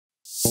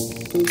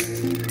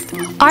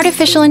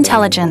Artificial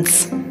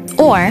intelligence,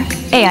 or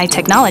AI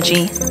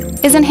technology,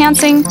 is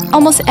enhancing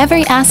almost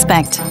every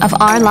aspect of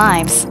our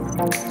lives.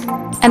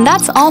 And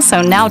that's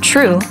also now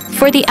true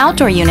for the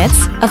outdoor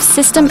units of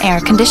system air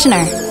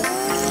conditioner.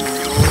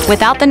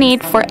 Without the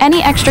need for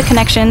any extra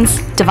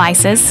connections,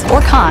 devices,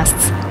 or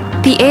costs,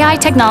 the AI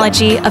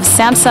technology of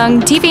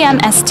Samsung DVM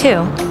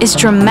S2 is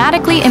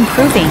dramatically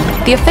improving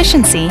the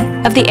efficiency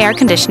of the air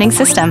conditioning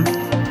system.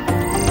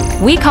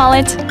 We call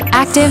it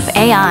Active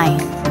AI.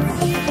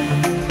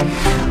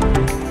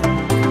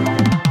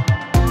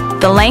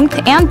 The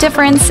length and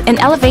difference in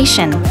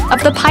elevation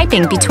of the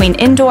piping between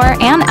indoor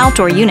and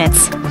outdoor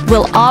units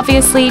will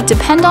obviously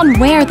depend on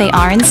where they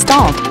are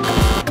installed.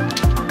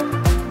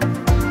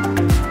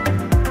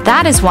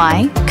 That is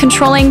why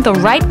controlling the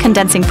right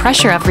condensing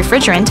pressure of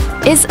refrigerant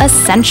is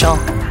essential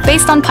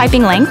based on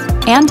piping length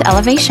and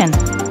elevation.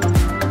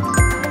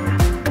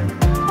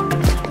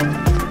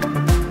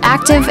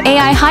 Active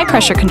AI high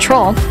pressure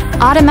control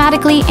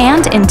automatically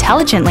and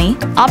intelligently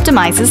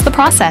optimizes the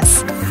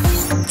process,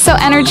 so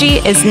energy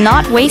is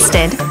not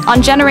wasted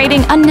on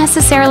generating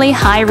unnecessarily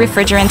high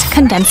refrigerant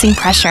condensing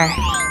pressure.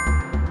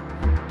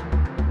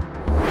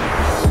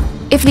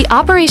 If the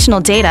operational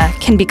data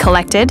can be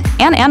collected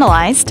and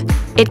analyzed,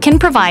 it can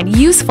provide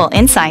useful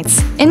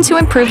insights into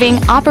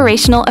improving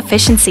operational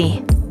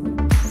efficiency.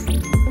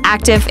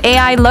 Active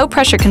AI low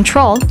pressure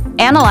control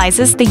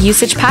analyzes the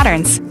usage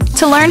patterns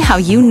to learn how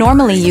you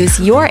normally use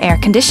your air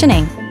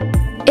conditioning.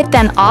 It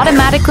then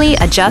automatically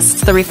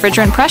adjusts the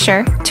refrigerant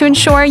pressure to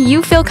ensure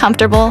you feel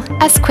comfortable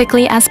as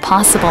quickly as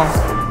possible.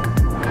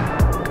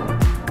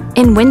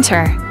 In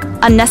winter,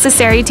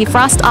 unnecessary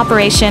defrost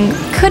operation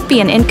could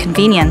be an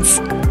inconvenience,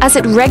 as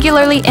it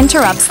regularly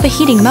interrupts the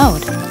heating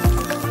mode.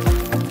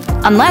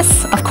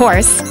 Unless, of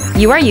course,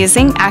 you are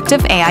using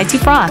Active AI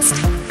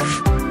Defrost.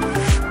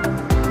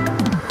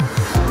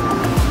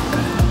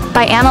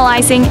 By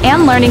analyzing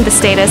and learning the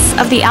status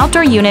of the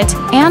outdoor unit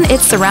and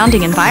its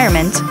surrounding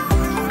environment,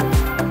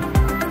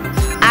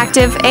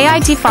 Active AI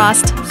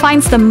Defrost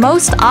finds the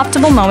most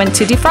optimal moment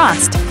to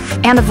defrost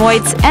and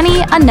avoids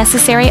any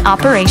unnecessary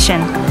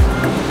operation.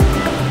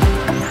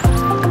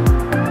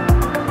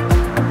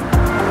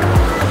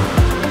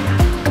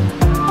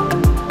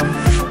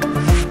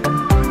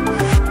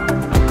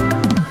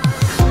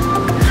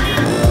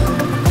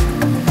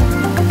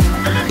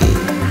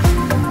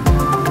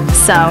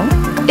 So,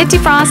 it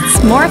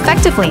defrosts more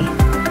effectively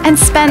and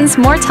spends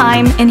more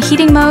time in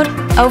heating mode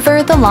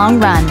over the long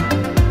run.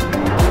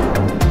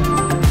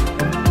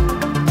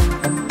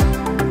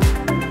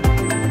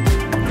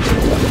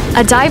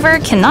 A diver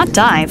cannot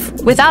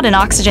dive without an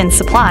oxygen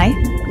supply,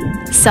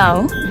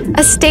 so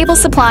a stable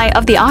supply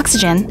of the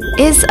oxygen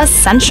is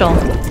essential.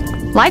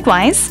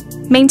 Likewise,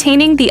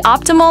 maintaining the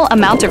optimal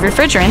amount of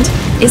refrigerant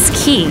is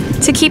key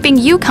to keeping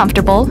you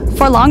comfortable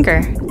for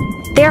longer.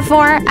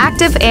 Therefore,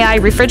 Active AI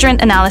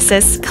refrigerant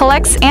analysis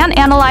collects and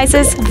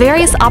analyzes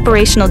various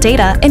operational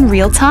data in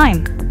real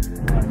time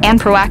and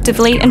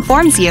proactively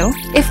informs you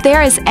if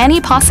there is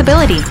any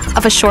possibility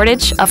of a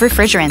shortage of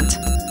refrigerant.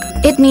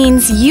 It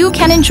means you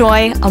can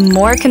enjoy a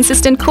more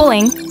consistent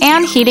cooling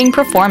and heating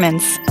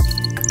performance.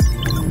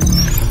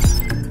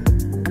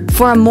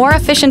 For a more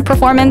efficient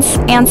performance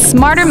and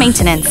smarter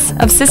maintenance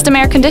of system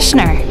air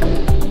conditioner,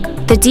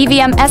 the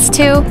DVM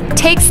S2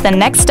 takes the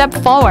next step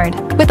forward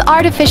with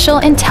artificial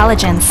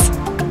intelligence.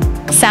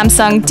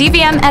 Samsung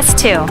DVM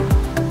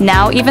S2,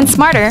 now even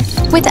smarter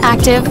with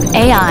Active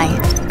AI.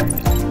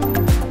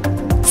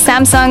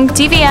 Samsung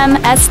DVM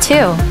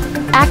S2,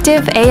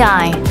 Active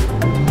AI.